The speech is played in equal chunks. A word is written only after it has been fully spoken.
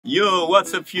Yo,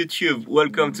 what's up YouTube?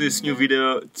 Welcome to this new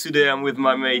video. Today I'm with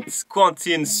my mate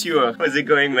Quetin Seewer. How's it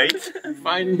going, mate?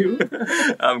 Fine, you?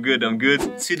 I'm good.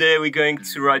 Today we're going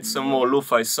to write some more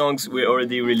lo-fi songs. We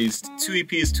already released 2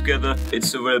 EPs together.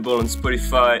 It's available on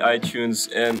Spotify, iTunes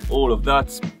and all of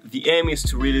that. The aim is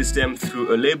to release them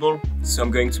through a label, so I'm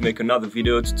going to make another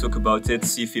video to talk about it,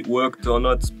 see if it worked or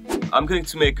not. I'm going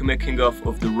to make a making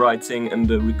of the writing and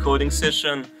the recording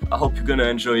session. I hope you're gonna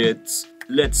enjoy it.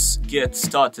 Let's get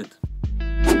started.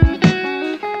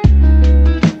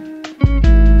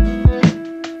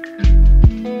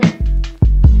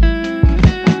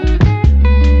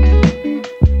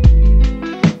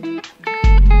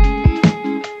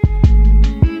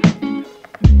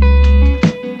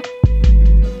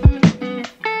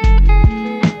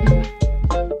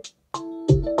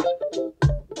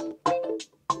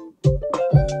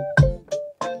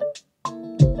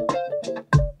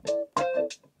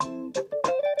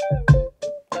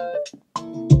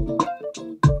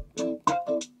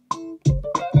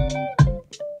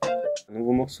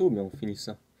 Nouveau morceau, mais on finit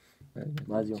ça.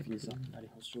 Vas-y, on finit ça. Allez,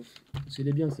 on se chauffe. Parce qu'il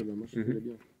est bien celle-là, moi je trouve qu'il est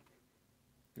bien.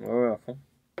 Ouais, à fond.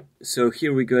 So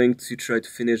here we're going to try to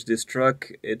finish this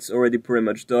track. It's already pretty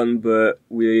much done, but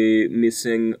we're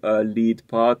missing a lead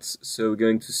part. So we're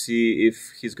going to see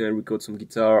if he's going to record some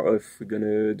guitar or if we're going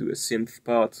to do a synth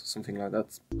part, something like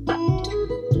that.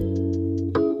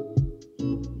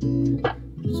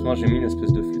 Justement, j'ai mis une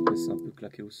espèce de flûte, mais c'est un peu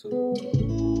claqué au sol.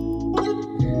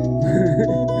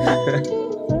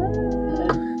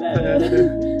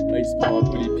 Il se prend un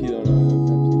peu les pieds dans le tapis.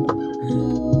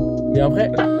 Mais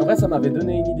après, ça m'avait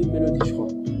donné une idée de mélodie, je crois.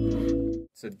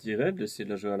 Ça te dirait d'essayer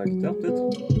de la jouer à la guitare, peut-être?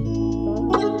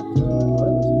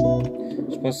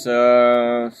 Je pense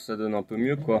que ça donne un peu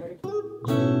mieux, quoi.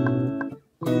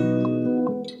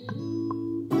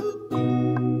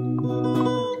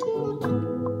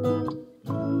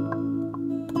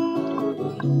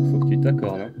 Faut que tu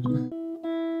t'accordes, hein.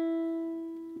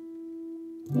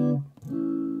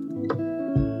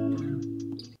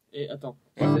 Et attends.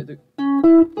 Ouais. Et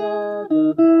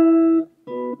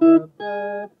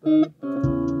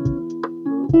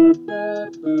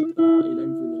là, il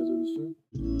me faut une résolution.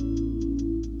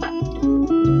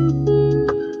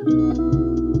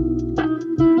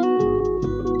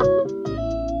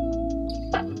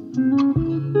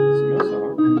 C'est bien ça, hein.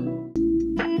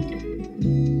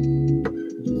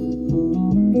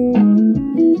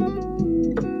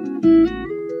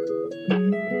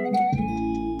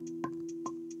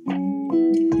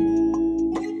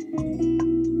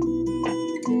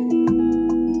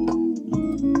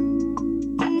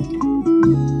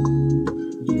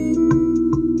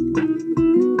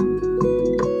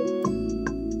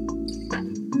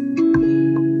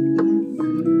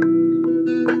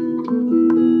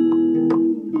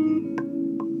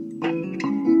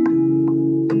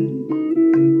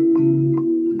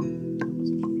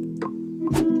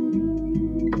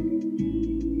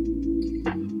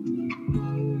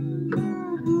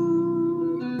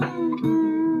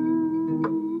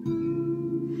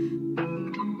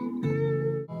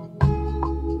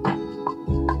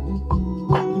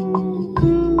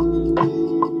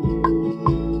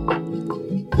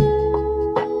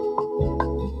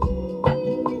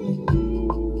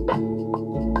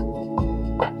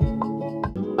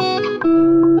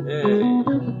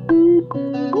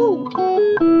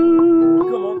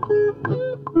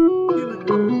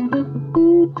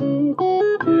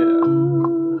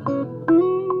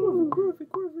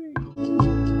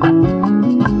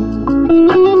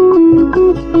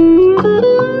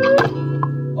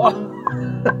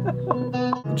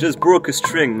 Just broke a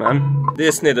string, man.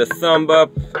 This need a thumb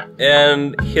up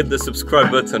and hit the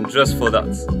subscribe button just for that.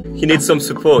 He needs some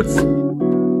support.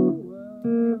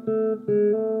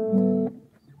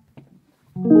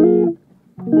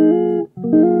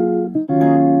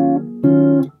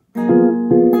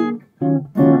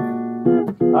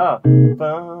 Ah.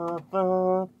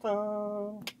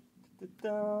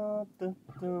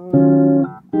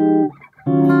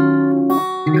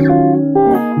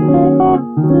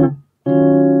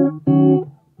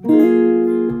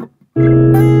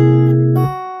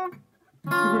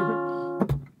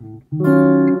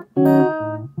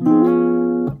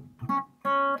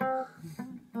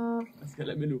 Parce qu'à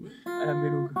la mélo. À la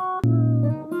mélo, quoi.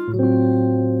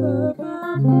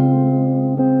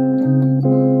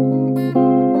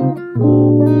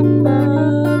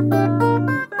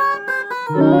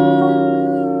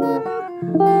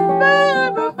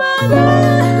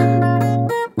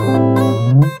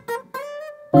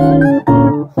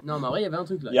 Non, mais en vrai, il y avait un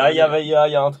truc là. Il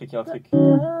y a un truc,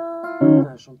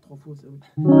 Putain, elle chante trop faux, c'est vrai.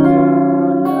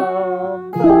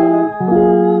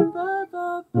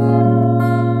 Bye.